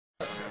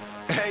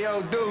Hey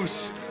yo,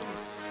 Deuce,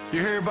 you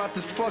hear about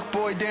this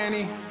fuckboy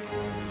Danny?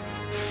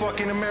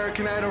 Fucking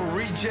American Idol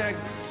reject.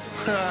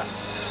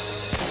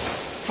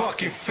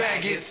 Fucking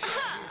faggots.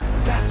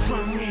 That's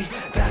when we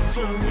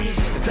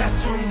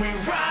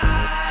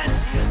ride.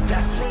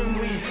 That's when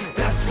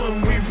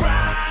we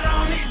ride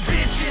on these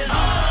bitches.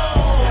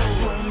 Oh,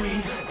 that's when we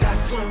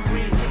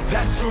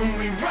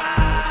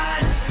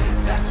ride.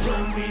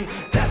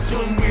 That's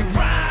when we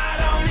ride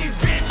on these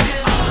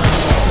bitches.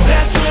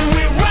 That's when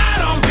we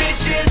ride on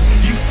bitches.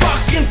 You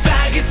fucking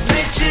faggot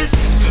snitches.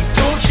 So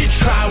don't you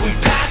try, we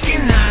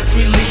packin' nines,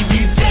 we leave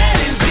you dead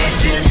in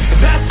ditches.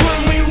 That's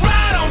when we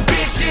ride on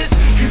bitches.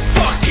 You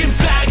fucking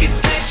faggot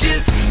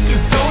snitches. So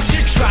don't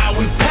you try,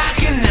 we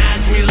packin'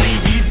 nines, we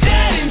leave you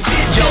dead in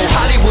ditches. Yo,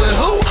 Hollywood,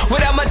 who?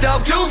 Without my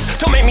dog Deuce?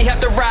 Don't make me have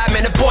to ride,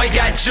 man, the boy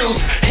got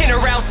juice. In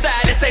or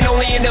outside, this ain't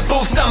only in the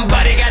booth.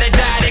 Somebody gotta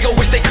die, they gon'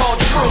 wish they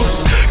called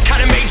truce.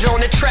 Kinda major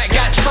on the track,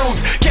 got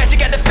truth. Gadget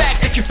got the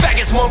facts, if you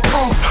faggots want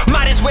proof.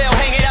 Might as well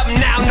hang it up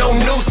now, no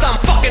noose. I'm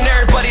fucking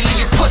everybody, leave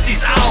your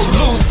pussies all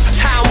loose.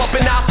 Tie 'em up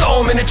and I'll throw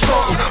 'em in the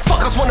trunk.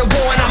 Fuckers wanna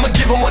war and I'ma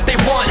give 'em what they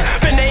want.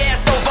 Bend their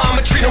ass over,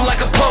 I'ma treat 'em like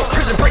a punk.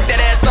 Prison, break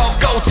that ass off,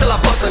 go till I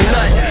bust a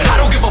nut. I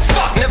don't give a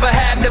fuck, never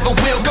have, never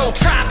will. Go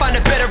try and find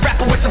a better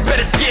rapper with some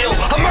better skill.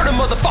 I murder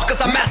motherfuckers,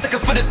 I massacre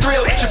for the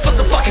thrill. Itching for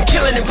some fucking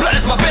killing and blood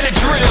is my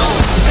Benadryl.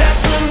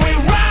 That's when we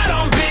ride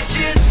on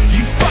bitches.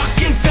 You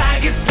fucking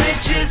faggot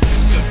snitches.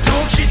 So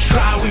don't you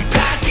try, we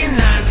packin'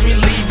 nines, we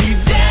leave you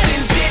dead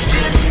in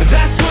ditches.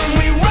 That's when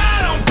we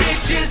ride on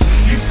bitches.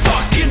 You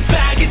fucking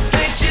faggot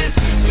snitches.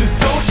 So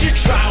don't you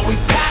try, we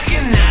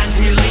packin' nines,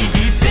 we leave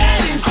you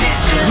dead in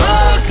ditches.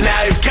 Look,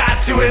 now you've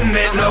got to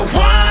admit, no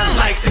one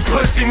likes your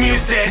pussy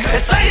music.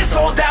 It's like you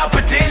sold out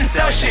but didn't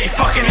sell shit, you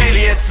fucking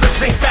idiots. Lip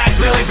sync facts,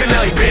 Milli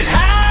Vanilli, bitch.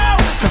 How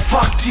the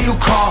fuck do you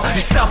call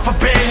yourself a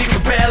band? You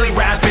can barely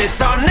rap,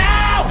 it's on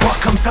now. What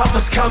comes up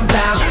must come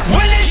down.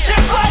 When this shit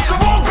flops, it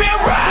won't be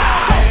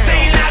around.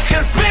 Saying I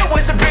can spit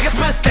was the biggest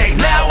mistake.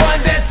 Now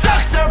one that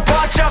sucks a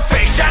bunch of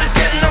fake. Shot is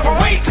getting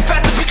overweight, the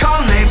fact that we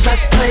call names.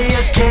 Let's play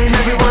a game,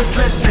 everyone's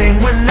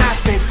listening. When I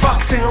say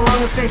fuck, sing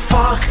along and say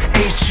fuck,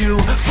 ain't you?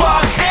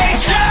 Fuck,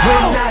 ain't you?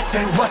 When I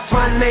say what's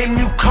my name,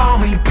 you call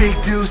me Big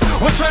Deuce.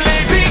 What's my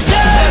name, Big Deuce?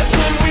 That's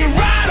when we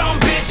ride on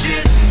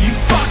bitches. You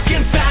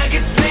fucking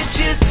faggot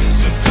snitches.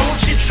 So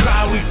don't you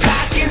try, we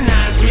packin'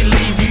 nines, we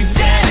leave you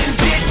dead in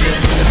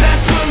ditches.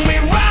 That's when we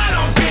ride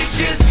on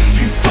bitches.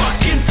 You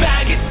fucking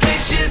faggot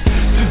snitches.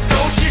 So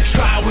don't you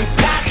try, we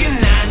packin'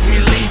 nines, we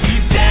leave you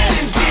dead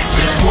in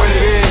ditches. What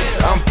it is,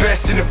 I'm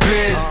best in the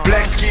biz.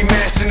 Black ski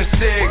mask and a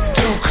cig.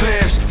 2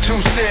 clips,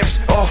 2 sips.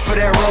 Off of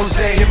that rose.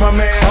 Hit my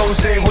man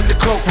Jose with the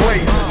coke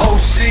weight.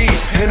 OC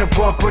in a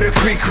bump with a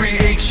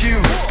create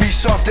you. Be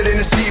softer than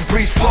the sea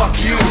breeze, fuck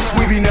you.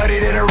 We be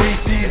nutted in a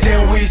Reese's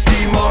and we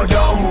see more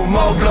domo,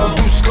 more blow.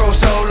 Deuce go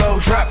solo,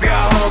 drop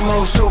y'all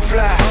homo, so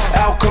fly.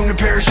 Out come the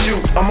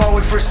parachute. I'm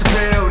always first to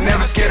pill,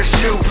 never scared to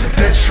shoot.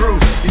 The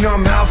truth, you know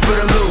I'm out for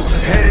the loot.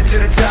 Headed to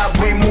the top,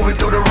 we moving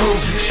through the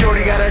roof.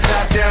 Shorty got her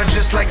top down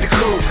just like the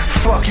coupe.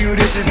 Fuck you,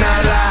 this is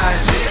not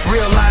lies.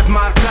 Real life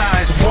mob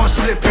ties. One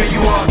slip and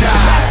you all die.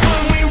 That's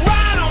when we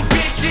ride on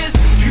bitches.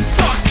 You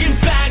fucking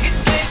faggot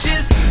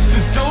snitches. So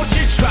don't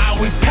you try,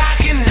 we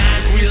packin'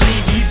 nines, we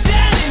leave you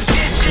dead in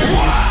ditches.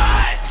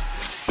 What?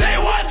 Say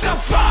what the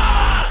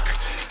fuck?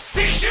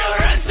 6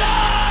 shooters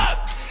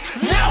up.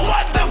 Now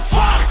what the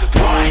fuck?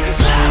 Point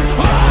them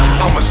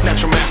up. I'ma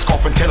snatch your mask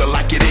off and tell it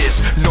like it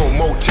is. No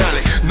more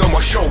talent, no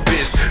more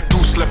showbiz.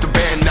 Deuce left the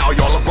band, now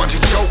y'all a bunch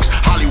of jokes.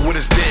 Hollywood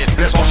is dead,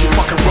 that's all she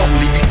fucking wrote.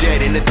 Leave you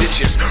dead in the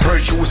ditches.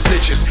 Heard you was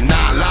snitches, 9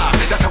 lives.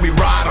 That's how we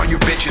ride on you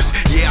bitches.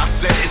 Yeah, I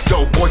said it's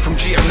dope, boy from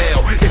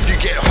GML. If you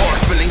get hard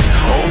feelings,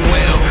 oh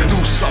well.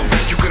 Do something,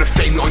 you could've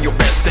faked me on your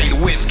best day. The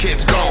Wiz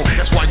kid's gone,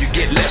 that's why you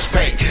get less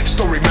pay.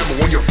 Still remember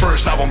when your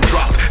first album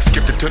dropped.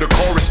 Skipped it to the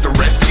chorus, the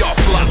rest y'all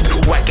flopped.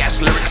 Whack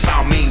ass lyrics,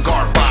 I mean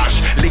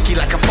garbage. Leaky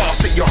like a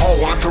faucet, your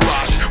whole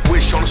entourage.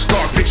 Wish on a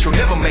star, bitch, you'll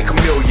never make a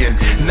million.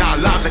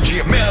 9 lives at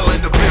GML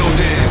in the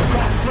building.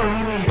 That's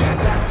when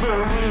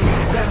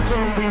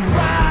we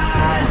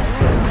ride.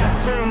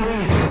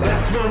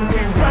 That's when we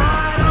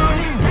ride on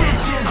these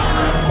bitches.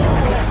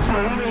 That's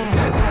when we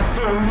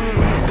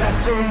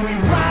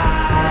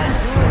ride.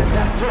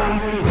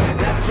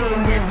 That's when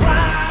we ride.